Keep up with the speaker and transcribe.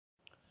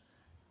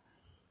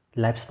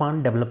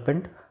Lifespan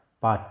Development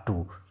Part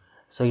 2.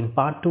 So in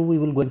Part 2 we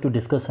will going to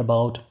discuss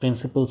about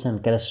principles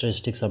and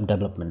characteristics of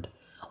development.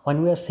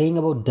 When we are saying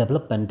about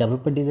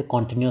development is a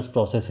continuous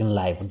process in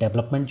life.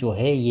 Development जो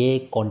है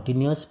ये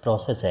continuous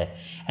process है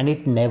and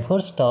it never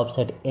stops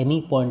at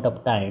any point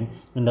of time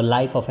in the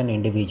life of an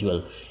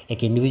individual.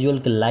 एक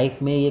individual की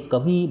life में ये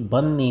कभी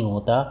बंद नहीं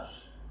होता.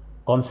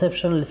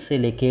 कॉन्सेप्शन से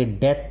लेके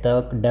डेथ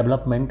तक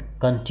डेवलपमेंट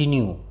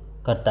कंटिन्यू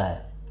करता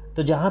है.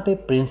 तो जहाँ पे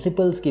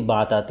प्रिंसिपल्स की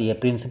बात आती है,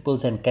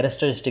 principles and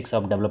characteristics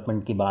of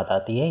development की बात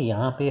आती है,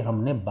 यहाँ पे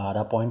हमने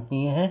 12 पॉइंट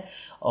लिए हैं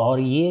और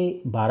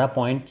ये 12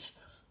 पॉइंट्स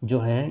जो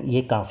हैं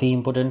ये काफ़ी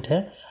इंपॉर्टेंट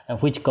है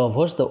which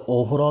covers the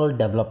overall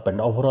development,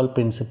 overall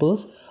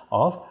principles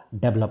of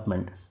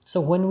development.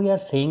 So when we are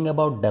saying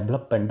about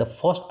development, the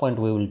first point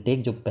we will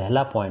take, जो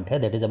पहला पॉइंट है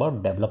that is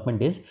about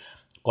development is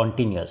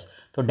continuous.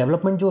 तो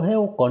development जो है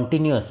वो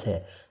continuous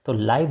है. तो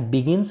life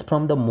begins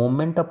from the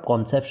moment of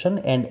conception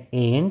and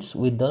ends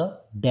with the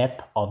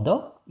death of the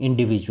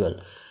individual.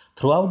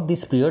 Through out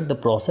this period the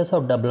process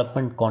of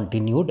development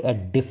continued at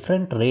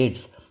different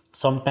rates,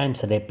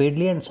 sometimes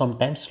rapidly and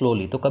sometimes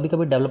slowly. तो कभी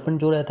कभी development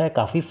जो रहता है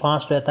काफ़ी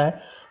fast रहता है.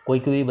 कोई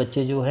कोई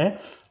बच्चे जो हैं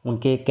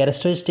उनके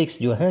कैरेक्टरिस्टिक्स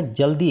जो हैं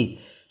जल्दी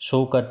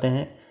शो करते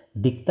हैं,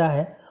 दिखता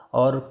है,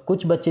 और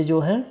कुछ बच्चे जो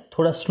हैं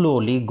थोड़ा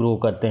स्लोली ग्रो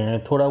करते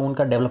हैं, थोड़ा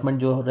उनका डेवलपमेंट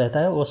जो रहता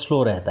है वो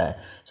स्लो रहता है.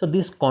 So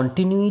this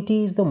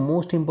continuity is the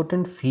most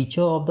important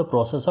feature of the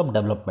process of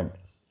development.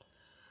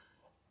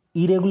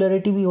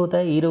 Irregularity भी होता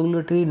है.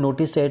 Irregularity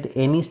notice at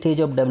any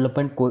stage of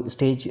development. कोई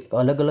स्टेज,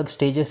 अलग अलग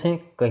स्टेजेस हैं,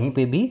 कहीं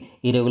पे भी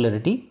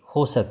इरेगुलरिटी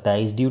हो सकता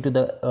है. Is due to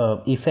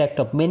the effect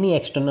of many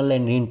external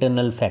and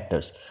internal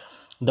factors.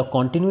 The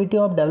continuity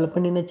of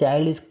development in a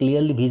child is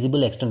clearly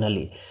visible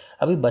externally.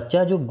 अभी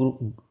बच्चा जो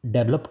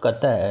डेवलप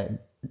करता है,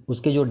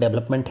 उसके जो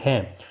डेवलपमेंट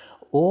हैं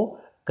वो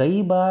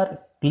कई बार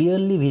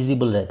क्लियरली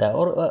विजिबल रहता है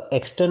और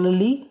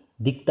एक्सटर्नली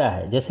दिखता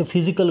है. जैसे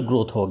फिजिकल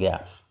ग्रोथ हो गया,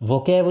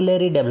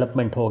 वोकेबुलरी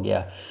डेवलपमेंट हो गया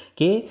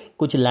कि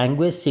कुछ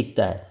लैंग्वेज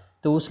सीखता है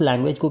तो उस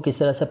लैंग्वेज को किस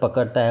तरह से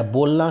पकड़ता है,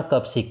 बोलना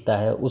कब सीखता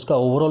है, उसका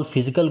ओवरऑल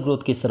फिजिकल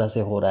ग्रोथ किस तरह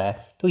से हो रहा है.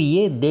 तो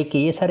ये देख के,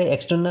 ये सारे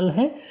एक्सटर्नल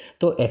हैं,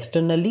 तो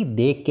एक्सटर्नली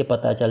देख के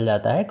पता चल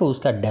जाता है कि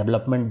उसका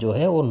डेवलपमेंट जो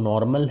है वो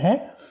नॉर्मल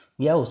है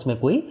या उसमें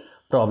कोई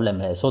प्रॉब्लम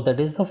है. So that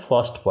is the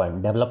first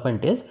point,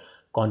 development is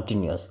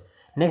continuous.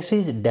 Next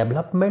is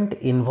development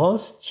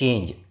involves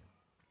change.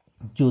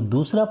 जो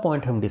दूसरा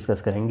पॉइंट हम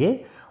डिस्कस करेंगे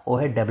वो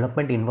है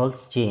development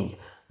involves change.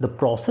 The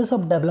process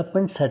of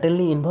development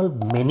certainly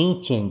involve many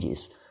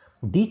changes.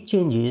 These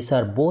changes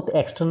are both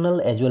external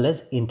as well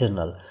as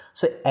internal.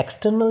 So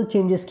external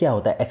changes क्या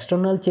होता है?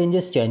 External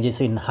changes,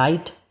 changes in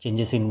height,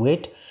 changes in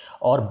wait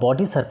और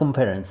body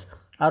circumference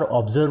are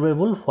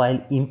observable, while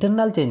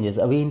internal changes,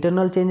 अभी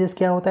internal changes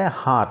क्या होता है?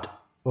 Heart,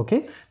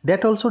 okay,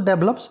 that also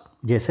develops.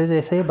 जैसे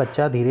जैसे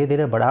बच्चा धीरे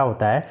धीरे बड़ा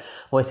होता है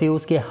वैसे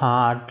उसके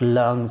हार्ट,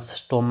 लंग्स,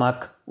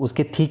 स्टोमक,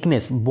 उसके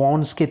थिकनेस,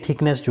 बोन्स के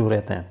थिकनेस जो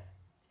रहते हैं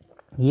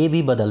ये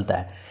भी बदलता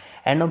है.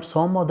 End of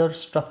some other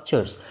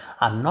structures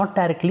are not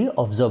directly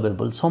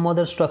observable. Some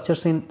other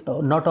structures in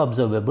not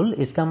observable,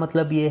 इसका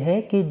मतलब ये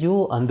है कि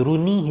जो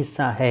अंदरूनी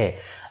हिस्सा है,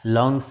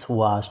 लंग्स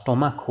हुआ,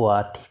 स्टोमक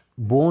हुआ,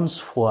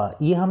 बोन्स हुआ,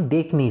 ये हम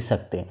देख नहीं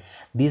सकते.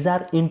 These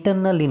are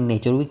internal in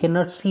nature, we can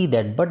not see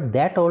that, but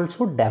that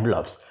also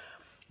develops.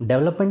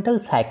 Developmental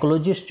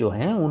psychologist जो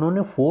हैं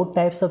उन्होंने 4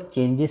 types of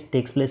changes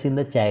takes place in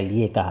the child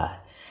ये कहा है.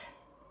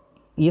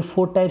 ये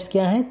 4 टाइप्स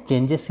क्या हैं?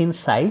 Changes in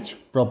size,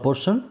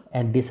 proportion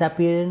and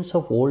disappearance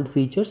of old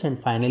features and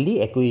finally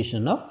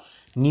acquisition of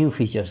new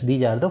features.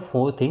 These are the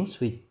 4 things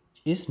which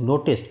is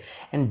noticed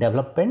in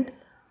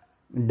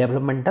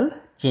developmental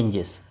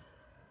changes.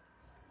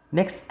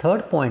 Next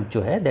third point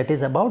जो है that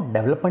is about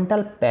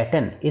developmental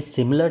pattern is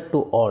similar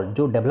to all.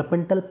 जो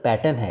developmental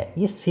pattern है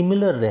ये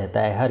similar रहता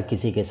है हर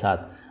किसी के साथ.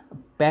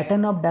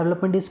 Pattern of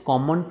development is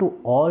common to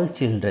all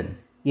children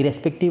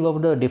irrespective of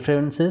the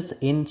differences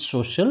in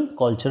social,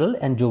 cultural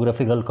and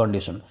geographical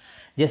condition.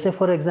 जैसे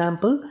फॉर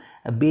एग्जाम्पल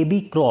बेबी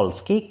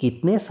क्रॉल्स के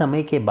कितने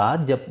समय के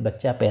बाद, जब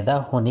बच्चा पैदा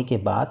होने के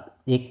बाद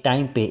एक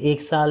टाइम पे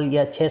 1 साल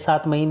या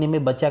 6-7 महीने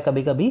में बच्चा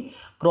कभी कभी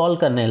क्रॉल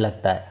करने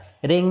लगता है,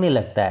 रेंगने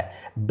लगता है,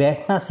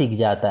 बैठना सीख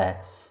जाता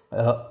है,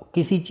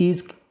 किसी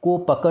चीज़ को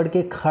पकड़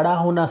के खड़ा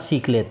होना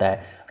सीख लेता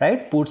है,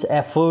 right, puts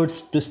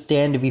efforts to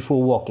stand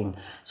before walking.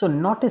 So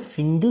not a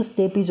single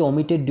step is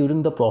omitted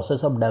during the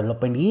process of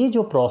development. ये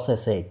जो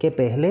प्रोसेस है कि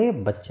पहले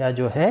बच्चा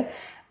जो है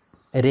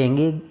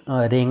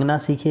रेंगना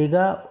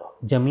सीखेगा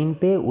ज़मीन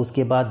पे,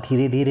 उसके बाद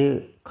धीरे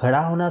धीरे खड़ा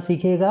होना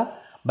सीखेगा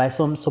bye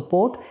some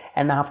support,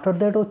 and after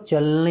that वो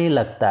चलने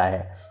लगता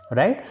है,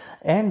 right.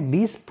 And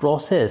this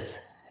process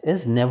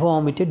is never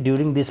omitted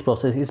during this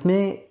process.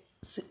 इसमें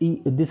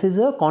this is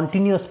a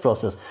continuous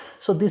process.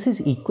 So this is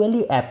equally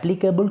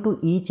applicable to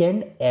each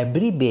and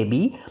every baby,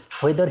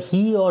 whether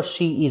he or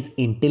she is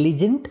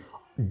intelligent,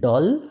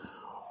 dull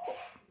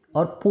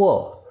or poor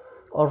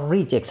or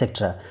rich,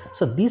 etc.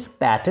 So this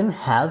pattern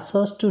helps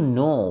us to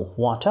know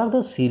what are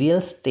the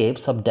serial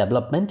steps of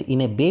development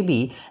in a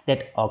baby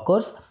that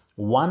occurs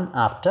one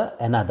after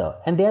another,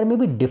 and there may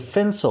be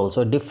difference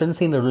also,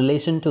 difference in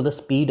relation to the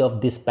speed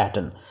of this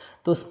pattern.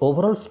 तो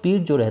overall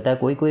speed जो रहता है,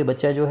 कोई कोई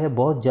बच्चा जो है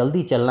बहुत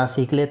जल्दी चलना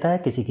सीख लेता है,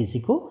 किसी किसी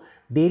को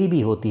देरी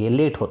भी होती है,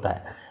 लेट होता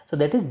है. So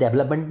that is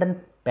developmental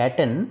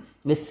pattern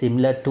is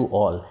similar to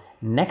all.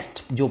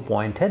 Next जो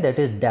पॉइंट है that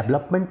is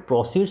development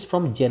proceeds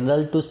from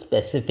general to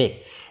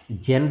specific.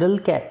 General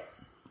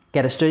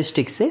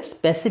characteristics से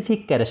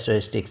स्पेसिफिक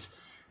कैरेक्टरिस्टिक्स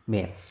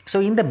में.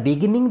 सो in the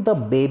beginning the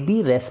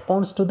baby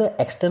रेस्पॉन्ड्स to the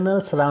external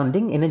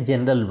surrounding in a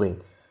general way.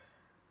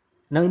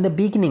 Now in the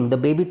beginning the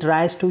baby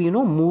tries to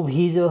move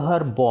his or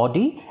her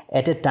body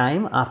at a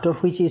time, after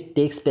which it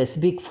takes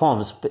specific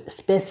forms.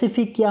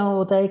 Specific क्या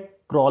होता है?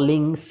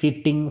 Crawling,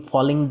 sitting,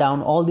 falling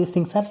down, all these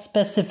things are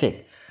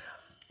specific.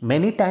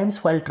 Many times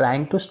while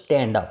trying to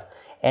stand up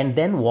and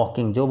then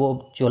walking, जो वो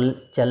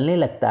चलने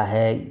लगता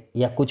है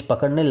या कुछ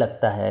पकड़ने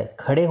लगता है,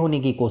 खड़े होने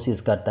की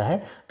कोशिश करता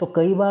है, तो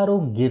कई बार वो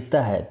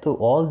गिरता है. तो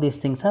all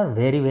these things are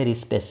very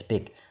very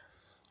specific.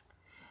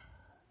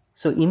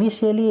 So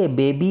initially a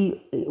baby,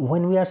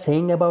 when we are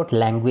saying about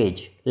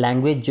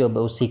language जब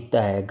वो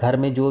सीखता है, घर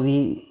में जो भी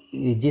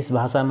जिस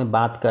भाषा में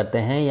बात करते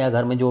हैं या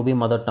घर में जो भी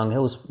मदर टंग है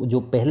उस जो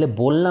पहले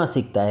बोलना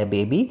सीखता है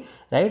baby,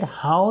 right,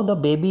 how the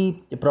baby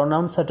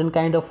pronounce certain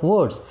kind of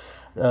words,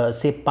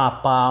 से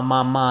पापा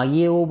मामा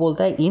ये वो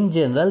बोलता है. In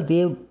general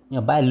they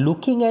by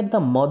looking at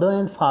the mother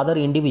and father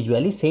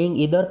individually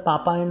saying either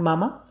पापा and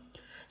mama.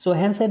 So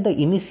hence at the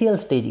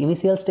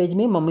initial stage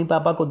में mummy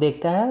papa को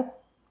देखता है,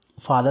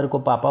 फादर को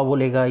पापा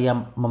बोलेगा या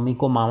मम्मी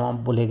को मामा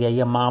बोलेगा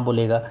या माँ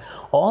बोलेगा.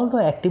 All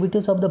the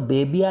activities of the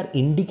baby are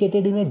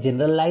indicated in A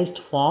generalised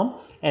form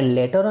and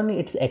later on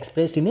it's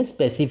expressed in a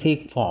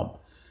specific form.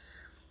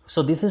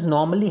 So this is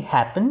normally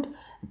happened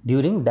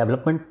during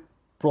development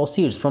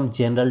proceeds from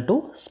general to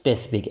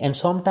specific, and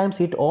sometimes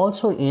it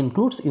also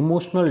includes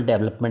emotional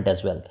development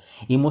as well.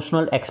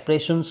 Emotional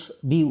expressions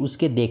भी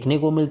उसके देखने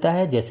को मिलता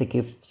है, जैसे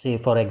कि say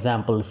for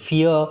example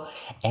fear,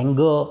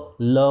 anger,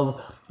 love,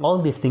 all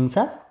these things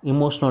are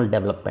emotional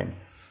development.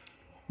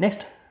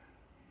 Next,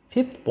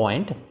 fifth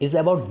point is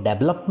about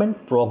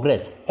development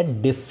progress at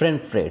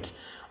different rates.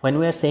 When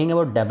we are saying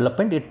about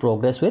development, it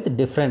progress with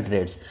different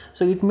rates,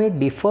 so it may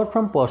differ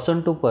from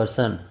person to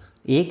person.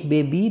 एक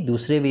baby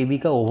दूसरे baby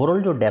का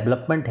overall जो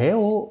development है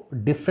वो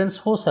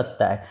difference हो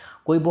सकता है.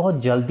 कोई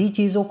बहुत जल्दी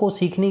चीज़ों को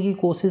सीखने की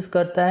कोशिश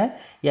करता है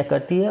या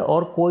करती है,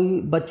 और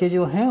कोई बच्चे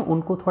जो हैं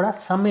उनको थोड़ा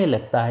समय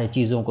लगता है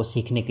चीज़ों को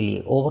सीखने के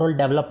लिए. ओवरऑल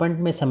डेवलपमेंट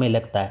में समय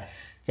लगता है,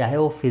 चाहे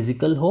वो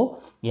फिजिकल हो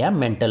या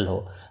मेंटल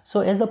हो.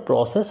 So as the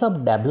process of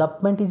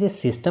development is a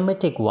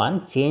systematic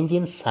one, change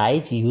in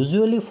size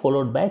usually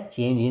followed by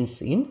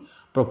change in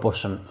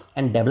proportion,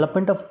 and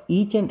development of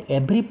each and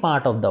every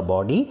part of the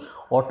body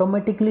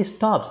automatically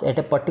stops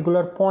at a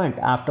particular point,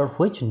 after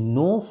which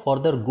no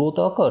further growth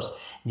occurs.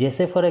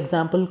 जैसे for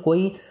example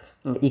कोई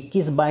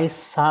 21-22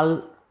 साल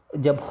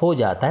जब हो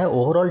जाता है,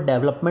 overall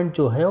development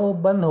जो है वो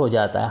बंद हो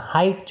जाता है.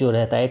 हाइट जो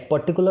रहता है एक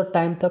पर्टिकुलर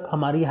टाइम तक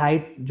हमारी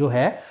हाइट जो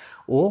है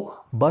वो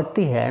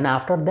बढ़ती है, and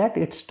after that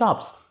it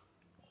stops.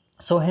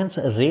 So hence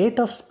rate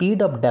of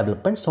speed of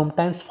development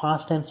sometimes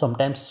fast and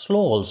sometimes slow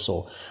also.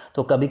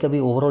 तो कभी कभी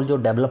ओवरऑल जो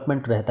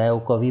डेवलपमेंट रहता है वो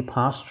कभी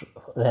फास्ट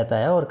रहता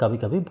है और कभी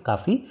कभी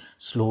काफ़ी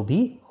स्लो भी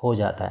हो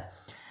जाता है.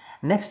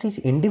 Next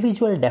is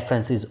individual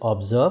difference is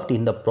observed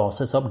in the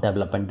process of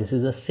development. This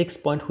is the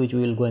 6th point which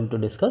we will going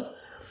to discuss.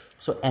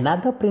 So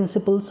another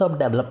principles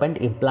of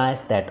development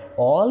implies that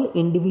all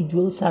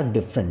individuals are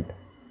different.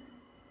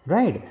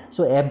 Right,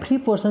 so every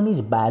person is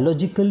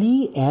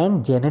biologically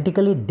and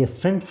genetically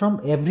different from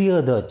every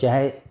other.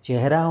 चाहे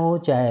चेहरा हो,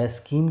 चाहे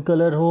skin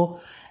colour हो,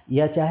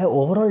 या चाहे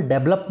overall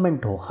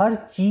development हो, हर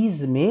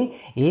चीज़ में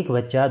एक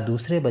बच्चा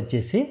दूसरे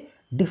बच्चे से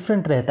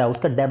डिफरेंट रहता है.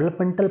 उसका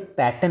डेवलपमेंटल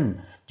पैटर्न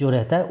जो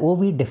रहता है वो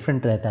भी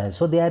डिफरेंट रहता है.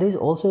 So there is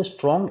also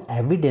strong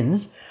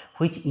evidence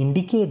which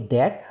indicate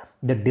that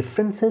the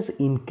differences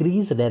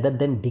increase rather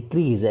than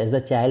decrease as the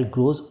child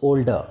grows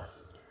older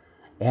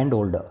and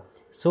older.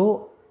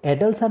 So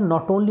adults are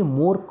not only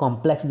more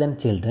complex than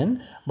children,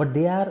 but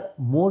they are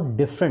more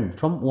different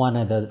from one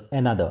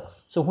another.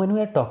 So when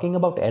we are talking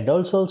about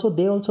adults also,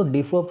 they also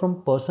differ from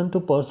person to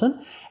person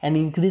and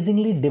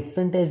increasingly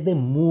different as they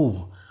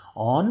move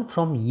on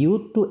from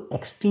youth to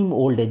extreme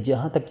old age.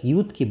 जहाँ तक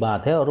youth की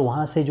बात है और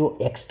वहाँ से जो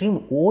extreme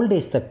old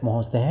age तक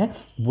पहुँचते हैं,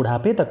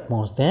 बुढ़ापे तक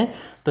पहुँचते हैं,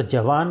 तो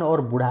जवान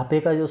और बुढ़ापे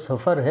का जो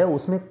सफ़र है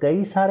उसमें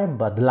कई सारे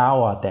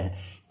बदलाव आते हैं,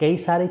 कई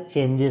सारे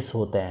चेंजेस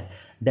होते हैं.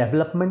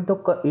 डेवलपमेंट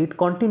तो इट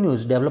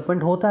कंटिन्यूज,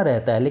 डेवलपमेंट होता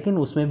रहता है, लेकिन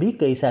उसमें भी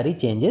कई सारी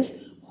चेंजेस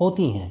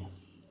होती हैं.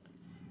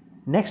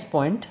 Next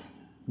point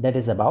that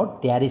is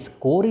about their is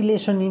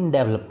correlation in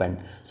development.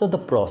 So the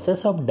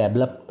process of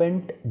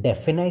development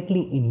definitely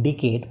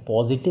indicate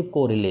positive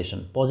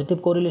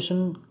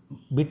correlation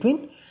between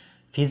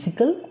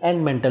physical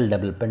and mental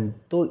development.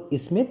 तो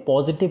इसमें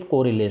positive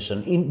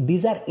correlation, in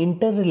these are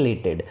inter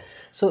related.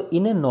 So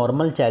in a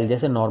normal child,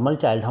 जैसे normal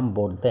child हम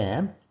बोलते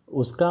हैं,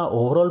 उसका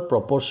overall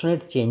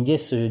proportionate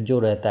changes जो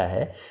रहता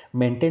है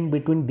maintain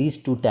between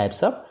these two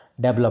types of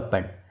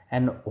development.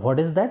 And what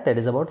is that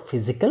is about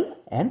physical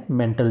and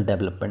mental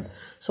development.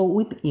 So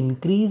with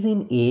increase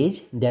in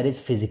as there is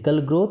physical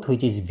growth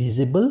which is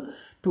visible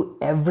to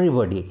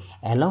everybody.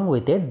 Along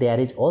with it, there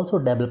is also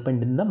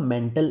development in the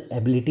mental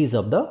abilities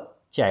of the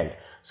child.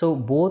 So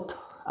both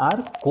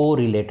are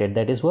correlated.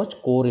 That is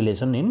what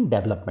correlation in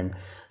development.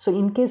 So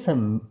in case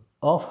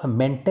of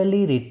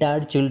mentally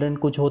retarded children,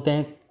 कुछ होते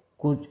हैं,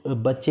 कुछ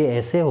बच्चे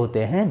ऐसे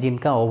होते हैं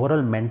जिनका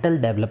overall mental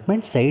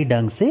development सही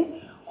ढंग से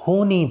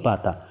हो नहीं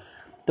पाता.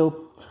 तो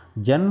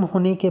जन्म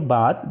होने के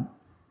बाद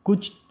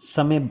कुछ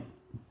समय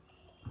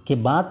के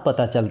बाद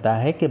पता चलता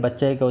है कि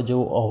बच्चे का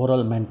जो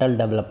ओवरऑल मेंटल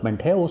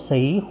डेवलपमेंट है वो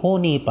सही हो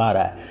नहीं पा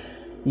रहा है.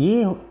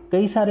 ये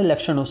कई सारे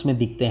लक्षण उसमें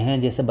दिखते हैं,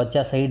 जैसे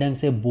बच्चा सही ढंग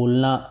से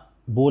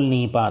बोल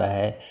नहीं पा रहा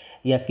है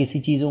या किसी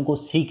चीज़ों को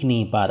सीख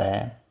नहीं पा रहा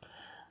है.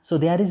 So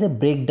there is a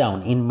breakdown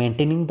in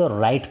maintaining the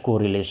right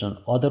correlation.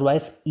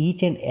 Otherwise,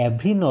 each and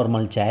every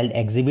normal child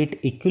exhibit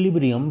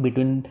equilibrium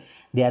between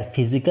their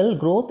physical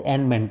growth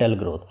and mental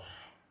growth.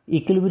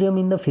 Equilibrium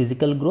in the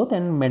physical growth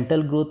and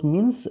mental growth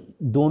means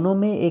दोनों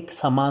में एक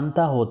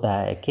समानता होता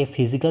है कि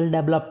physical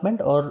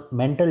development और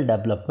mental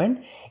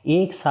development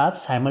एक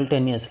साथ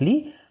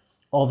simultaneously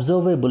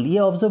ऑब्जर्वेबल, ये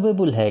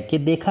ऑब्जर्वेबल है कि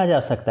देखा जा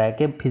सकता है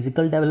कि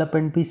फिजिकल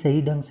डेवलपमेंट भी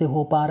सही ढंग से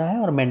हो पा रहा है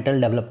और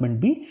मेंटल डेवलपमेंट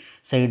भी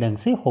सही ढंग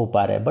से हो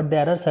पा रहा है. But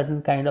there are certain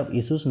kind of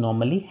issues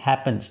normally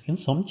happens in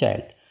some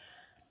child.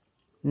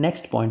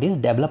 Next point is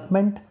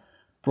development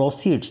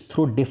proceeds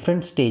through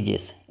different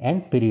stages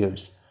and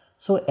periods.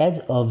 So as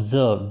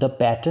observed, the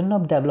pattern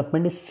of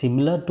development is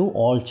similar to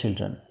all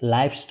children.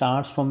 Life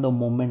starts from the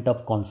moment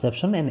of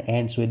conception and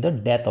ends with the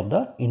death of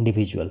the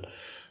individual.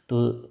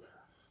 तो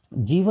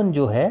जीवन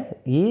जो है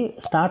ये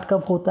start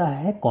कब होता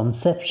है?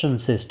 Conception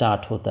से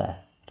start होता है,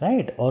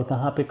 राइट, और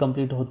कहाँ पे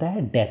कंप्लीट होता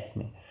है? डेथ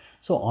में.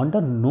 So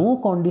under no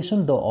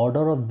condition the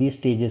order of this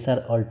stages are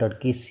Altered.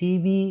 किसी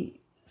भी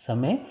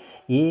समय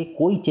ये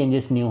कोई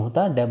चेंजेस नहीं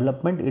होता.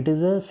 Development it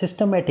is a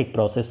systematic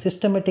process,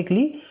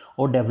 systematically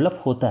वो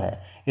डेवलप होता है.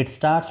 It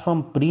starts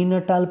from pre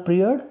Natal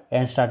period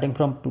and starting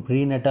from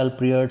pre Natal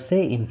period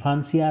से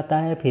इन्फांसी आता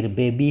है, फिर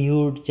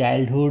babyhood,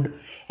 childhood,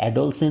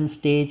 adolescent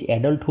stage,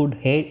 adulthood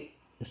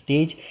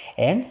stage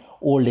and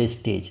old age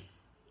stage.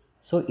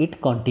 So it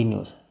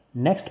continues.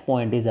 Next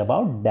point is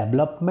about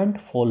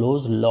development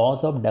follows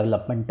laws of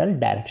developmental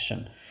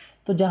direction.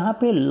 तो जहाँ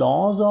पे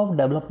laws of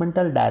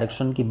developmental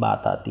direction की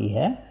बात आती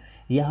है,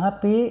 यहाँ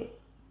पे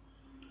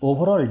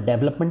overall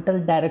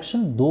developmental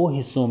direction दो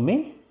हिस्सों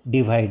में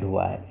डिवाइड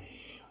हुआ है.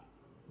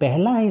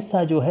 पहला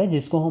हिस्सा जो है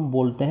जिसको हम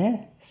बोलते हैं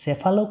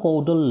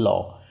cephalocaudal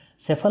law.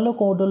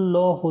 Cephalocaudal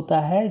law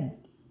होता है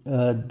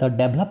the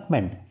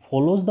development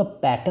follows the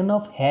pattern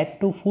of head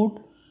to foot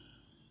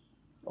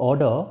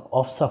order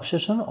of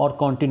succession or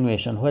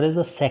continuation, whereas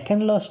the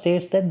second law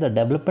states that the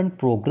development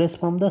progress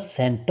from the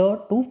center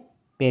to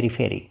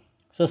periphery.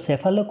 So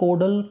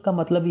cephalocaudal का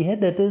मतलब ये है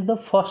that is the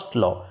first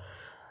law,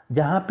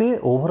 जहाँ पे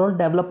overall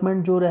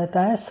development जो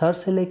रहता है sir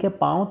से लेके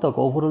पाँव तक,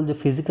 ओवरऑल जो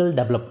फिजिकल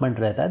डेवलपमेंट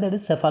रहता है that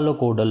is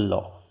cephalocaudal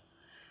law.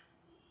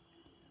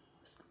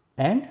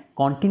 And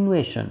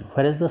continuation,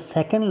 whereas the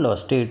second law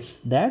states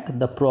that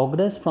the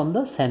progress from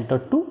the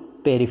center to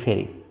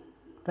periphery,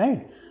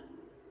 right?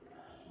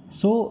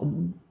 So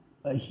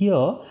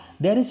here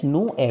there is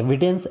no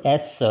evidence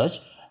as such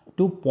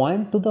to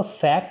point to the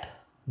fact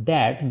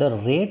that the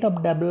rate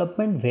of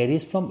development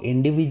varies from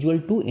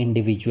individual to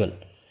individual.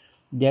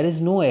 There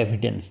is no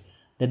evidence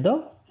that the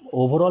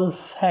overall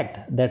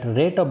fact that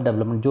rate of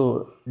development जो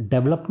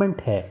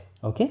development है,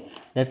 okay,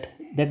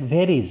 that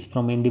varies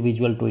from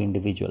individual to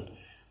individual.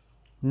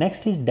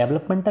 Next is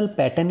developmental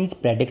pattern is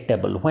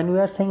predictable. When we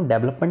are saying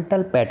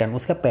developmental pattern,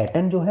 उसका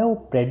pattern जो है वो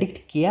predict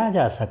किया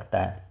जा सकता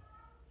है.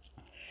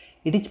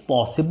 It is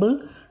possible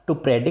to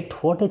predict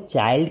what a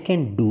child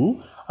can do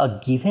a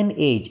given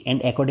as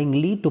and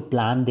accordingly to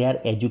plan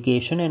there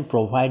education and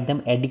provide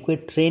them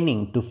adequate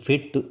training to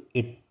fit to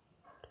it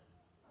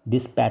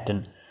this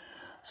pattern.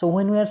 So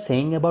when we are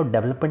saying about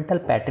developmental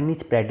pattern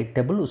is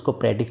predictable, उसको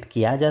predict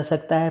किया जा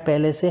सकता है,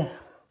 पहले से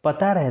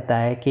पता रहता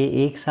है कि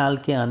एक साल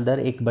के अंदर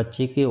एक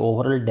बच्चे के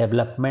ओवरऑल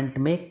डेवलपमेंट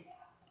में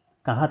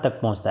कहाँ तक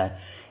पहुँचता है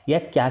या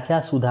क्या क्या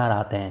सुधार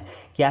आते हैं,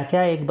 क्या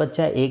क्या एक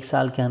बच्चा एक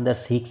साल के अंदर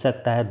सीख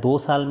सकता है, 2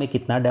 साल में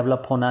कितना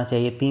डेवलप होना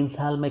चाहिए, 3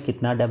 साल में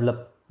कितना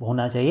डेवलप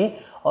होना चाहिए,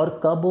 और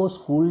कब वो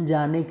स्कूल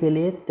जाने के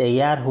लिए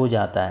तैयार हो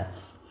जाता है.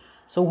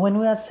 So when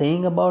we are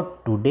saying about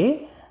today,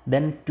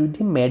 then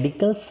today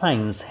medical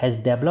science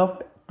has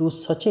developed to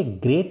such a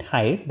great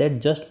height that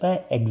just by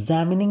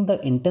examining the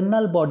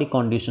internal body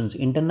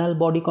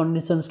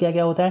conditions क्या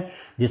क्या होता है,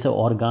 जैसे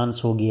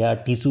organs हो गया,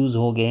 tissues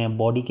हो गए,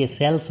 body के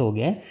cells हो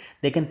गए,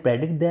 they can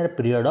predict their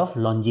period of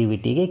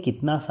longevity के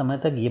कितना समय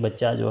तक ये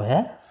बच्चा जो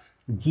है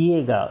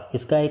जिएगा,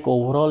 इसका एक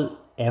overall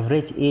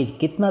average age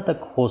कितना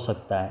तक हो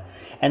सकता है,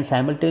 and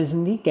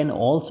simultaneously can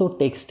also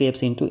take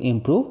steps into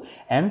improve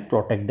and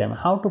protect them.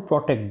 How to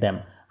protect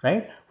them,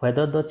 right?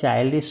 Whether the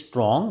child is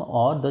strong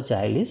or the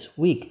child is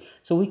weak.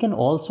 So we can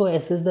also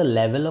assess the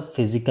level of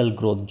physical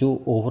growth. जो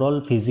overall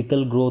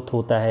physical growth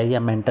होता है या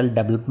mental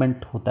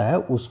development होता है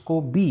उसको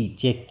भी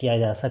check किया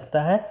जा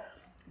सकता है,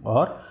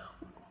 और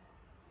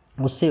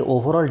उससे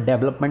ओवरऑल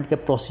डेवलपमेंट के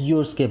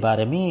प्रोसीजर्स के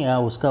बारे में या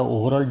उसका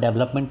ओवरऑल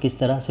डेवलपमेंट किस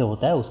तरह से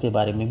होता है उसके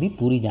बारे में भी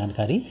पूरी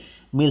जानकारी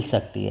मिल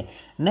सकती है.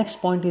 Next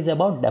point is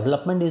about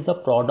development is the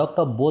product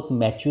of both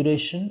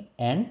maturation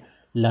and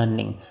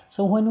learning.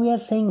 So when we are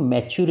saying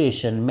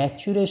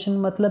maturation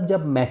मतलब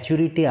जब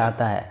मैच्योरिटी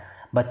आता है,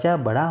 बच्चा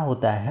बड़ा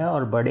होता है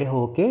और बड़े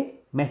होके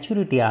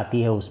मैच्योरिटी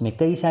आती है, उसमें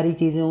कई सारी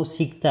चीज़ें वो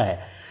सीखता है.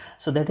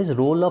 So that is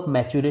role of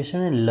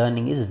maturation and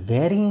learning is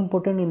very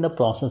important in the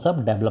process of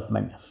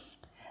development.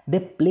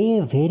 They play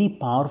a very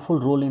powerful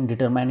role in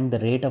determining the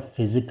rate of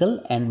physical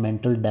and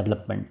mental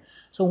development.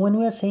 So when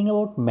we are saying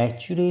about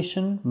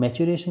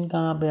maturation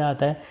कहाँ पे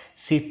आता है?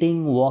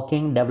 Sitting,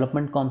 walking,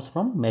 development comes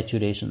from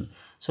maturation.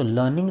 So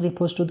learning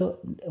refers to the,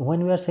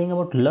 when we are saying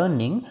about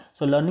learning,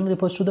 so learning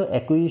refers to the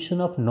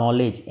acquisition of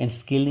knowledge and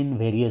skill in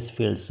various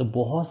fields. So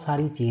बहुत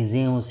सारी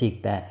चीज़ें वो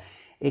सीखता है.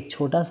 एक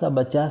छोटा सा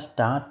बच्चा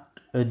स्टार्ट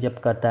जब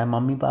करता है,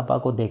 मम्मी पापा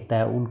को देखता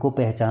है, उनको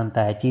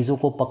पहचानता है, चीज़ों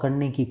को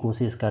पकड़ने की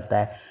कोशिश करता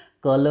है,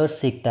 कलर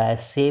सीखता है,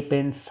 शेप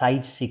एंड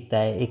साइज सीखता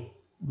है.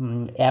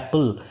 एक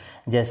एप्पल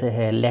जैसे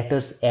है,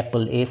 letters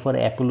Apple, A for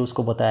Apple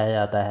उसको बताया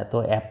जाता है,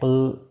 तो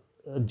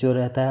एप्पल जो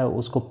रहता है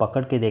उसको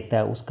पकड़ के देखता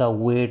है, उसका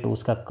वेट,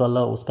 उसका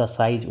कलर, उसका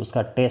साइज,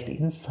 उसका टेस्ट,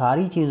 इन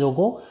सारी चीज़ों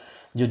को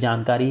जो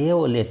जानकारी है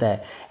वो लेता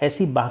है.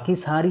 ऐसी बाकी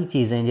सारी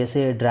चीज़ें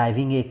जैसे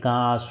driving A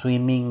car,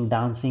 swimming,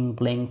 dancing,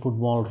 playing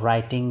football,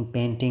 writing,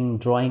 painting,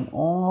 drawing,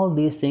 all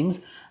these things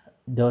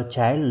the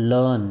child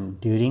learn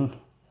during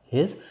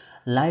his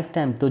life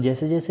time. तो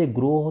जैसे जैसे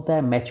ग्रो होता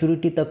है,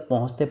 मैच्योरिटी तक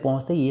पहुँचते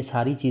पहुँचते ये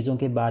सारी चीज़ों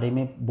के बारे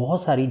में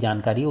बहुत सारी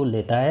जानकारी वो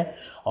लेता है,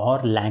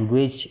 और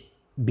लैंग्वेज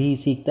भी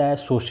सीखता है,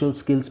 सोशल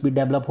स्किल्स भी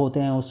डेवलप होते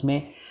हैं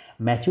उसमें.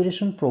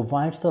 Maturation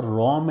provides the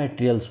raw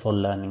materials for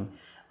learning,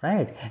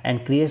 right,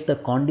 and creates the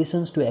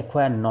conditions to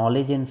acquire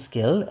knowledge and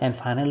skill, and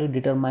finally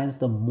determines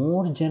the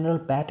more general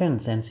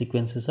patterns and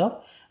sequences of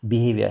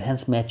behavior.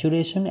 Hence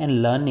maturation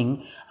and learning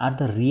are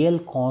the real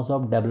cause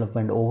of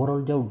development.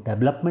 Overall जब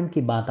development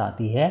की बात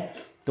आती है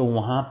तो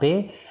वहाँ पे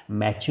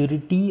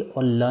maturity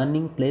और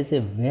learning plays a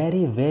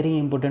very very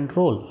important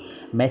role.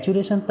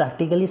 Maturation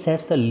practically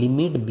sets the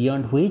limit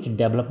beyond which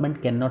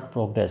development cannot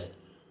progress.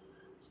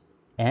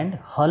 And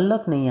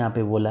हल्लक ने यहाँ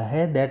पे बोला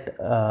है that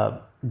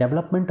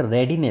development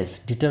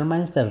readiness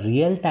determines the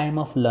real time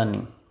of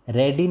learning.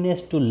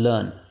 Readiness to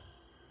learn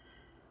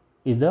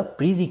is the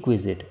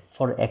prerequisite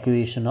for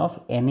acquisition of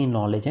any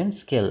knowledge and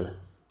skill.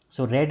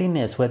 So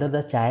readiness, whether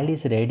the child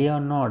is ready or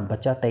not,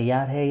 बच्चा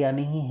तैयार है या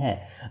नहीं है,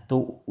 तो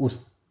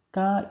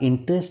उसका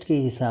interest के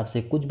हिसाब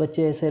से कुछ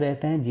बच्चे ऐसे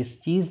रहते हैं जिस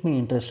चीज़ में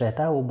इंटरेस्ट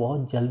रहता है वो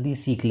बहुत जल्दी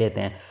सीख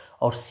लेते हैं,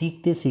 और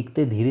सीखते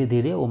सीखते धीरे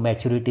धीरे वो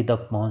मैच्योरिटी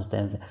तक पहुंचते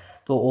हैं.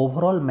 तो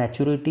ओवरऑल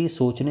मैच्योरिटी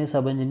सोचने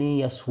समझने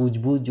या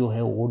सूझबूझ जो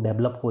है वो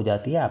डेवलप हो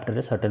जाती है after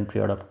a certain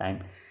period of time.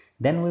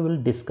 Then we will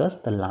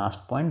discuss the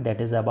last point,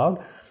 that is about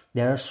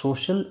there are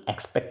social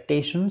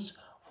expectations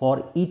for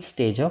each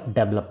stage of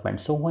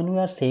development. So when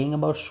we are saying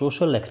about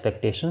social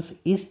expectations,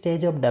 each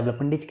stage of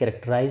development is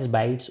characterized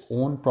by its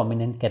own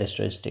prominent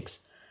characteristics.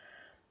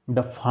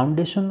 The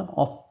foundation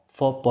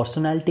for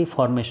personality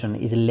formation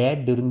is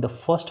laid during the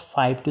first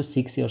 5 to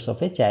 6 years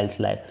of a child's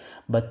life.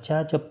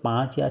 बच्चा जब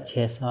 5 या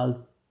 6 साल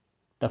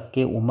तक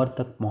के उम्र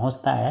तक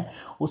पहुंचता है,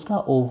 उसका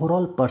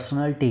ओवरऑल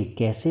पर्सनालिटी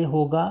कैसे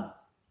होगा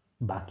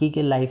बाकी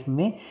के लाइफ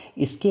में,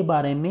 इसके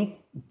बारे में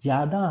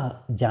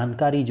ज़्यादा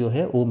जानकारी जो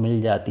है वो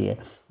मिल जाती है.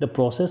 The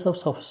process of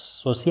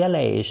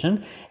socialisation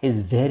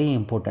is very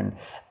important.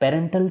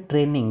 Parental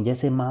training,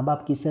 जैसे माँ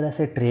बाप किस तरह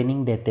से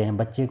ट्रेनिंग देते हैं,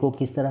 बच्चे को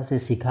किस तरह से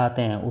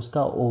सिखाते हैं,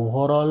 उसका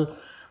ओवरऑल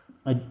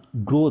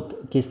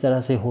ग्रोथ किस तरह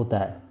से होता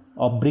है,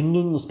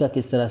 अपब्रिंगिंग उसका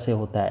किस तरह से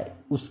होता है,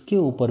 उसके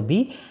ऊपर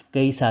भी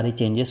कई सारे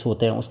चेंजेस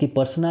होते हैं, उसकी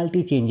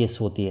पर्सनालिटी चेंजेस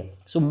होती है.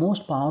 So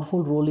most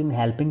powerful role in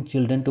helping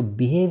children to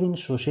behave in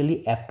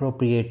socially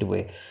appropriate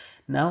way.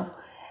 Now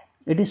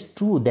it is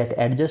true that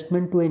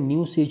adjustment to a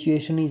new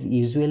situation is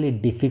usually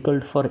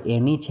difficult for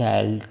any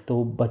child.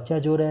 तो बच्चा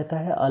जो रहता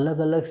है अलग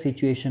अलग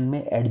situation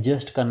में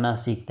एडजस्ट करना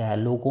सीखता है,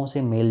 लोगों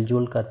से मेल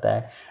जोल करता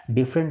है,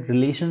 डिफरेंट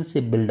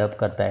रिलेशनशिप बिल्डअप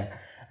करता है.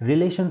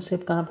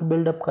 रिलेशनशिप कहाँ पे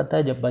बिल्डअप करता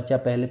है? जब बच्चा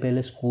पहले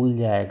पहले स्कूल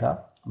जाएगा,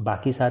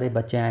 बाकी सारे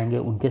बच्चे आएंगे,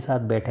 उनके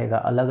साथ बैठेगा,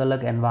 अलग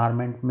अलग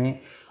एनवायरनमेंट में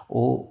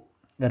वो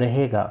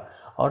रहेगा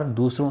और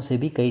दूसरों से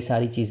भी कई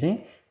सारी चीज़ें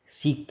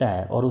सीखता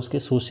है और उसके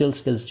सोशल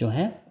स्किल्स जो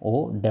हैं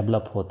वो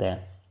डेवलप होते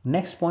हैं.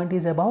 Next point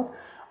is about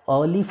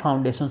early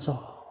foundations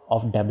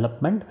of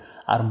development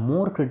are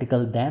more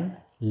critical than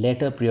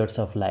later periods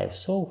of life.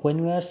 So when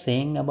we are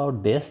saying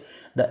about this,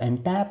 the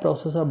entire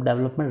process of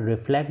development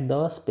reflect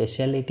the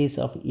specialities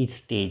of each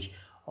stage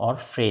or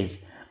phase.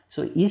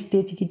 So each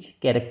stage is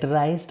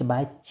characterized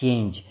by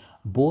change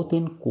both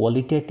in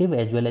qualitative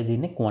as well as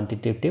in a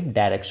quantitative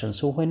direction.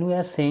 So when we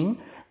are saying,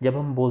 जब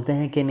हम बोलते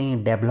हैं कि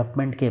नहीं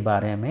development के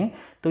बारे में,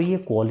 तो ये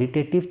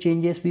क्वालिटेटिव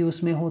चेंजेस भी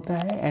उसमें होता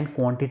है एंड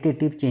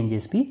क्वांटिटेटिव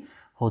चेंजेस भी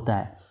होता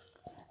है.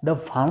 The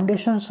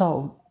foundations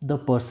of the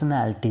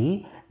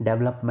personality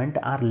development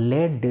are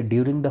laid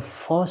during the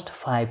first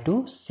 5 to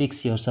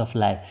 6 years of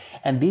life,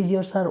 and these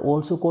years are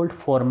also called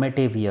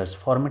formative years.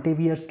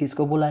 Formative years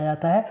किसको बोला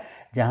जाता है?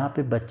 जहाँ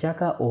पे बच्चा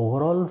का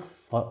ओवरऑल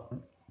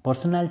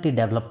पर्सनैलिटी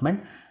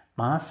डेवलपमेंट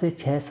 5 से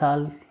 6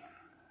 साल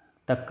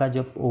तक का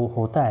जब वो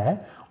होता है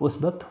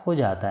उस वक्त हो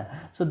जाता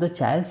है. So the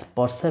child's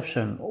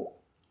perception,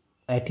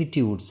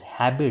 attitudes,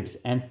 habits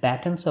and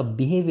patterns of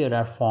behavior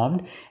are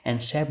formed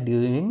and shaped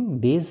during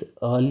these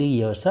early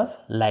years of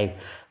life.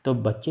 तो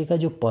बच्चे का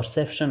जो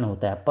परसेप्शन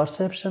होता है,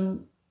 परसेप्शन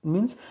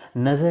मीन्स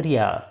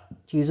नज़रिया,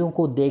 चीज़ों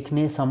को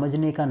देखने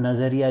समझने का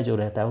नज़रिया जो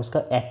रहता है,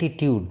 उसका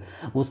एटीट्यूड,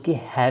 उसके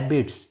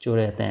हैबिट्स जो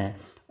रहते हैं,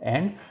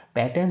 एंड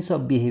पैटर्न्स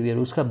ऑफ बिहेवियर,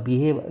 उसका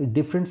बिहेव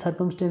डिफरेंट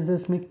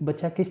सर्कमस्टेंसेस में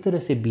बच्चा किस तरह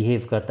से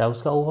बिहेव करता है,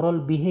 उसका ओवरऑल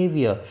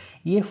बिहेवियर,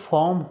 ये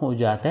फॉर्म हो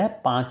जाता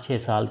है 5-6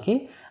 साल के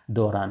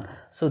दौरान.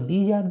 So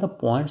these are the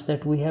points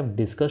that we have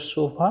discussed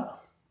so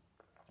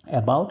far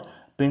about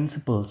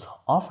principles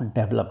of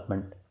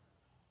development.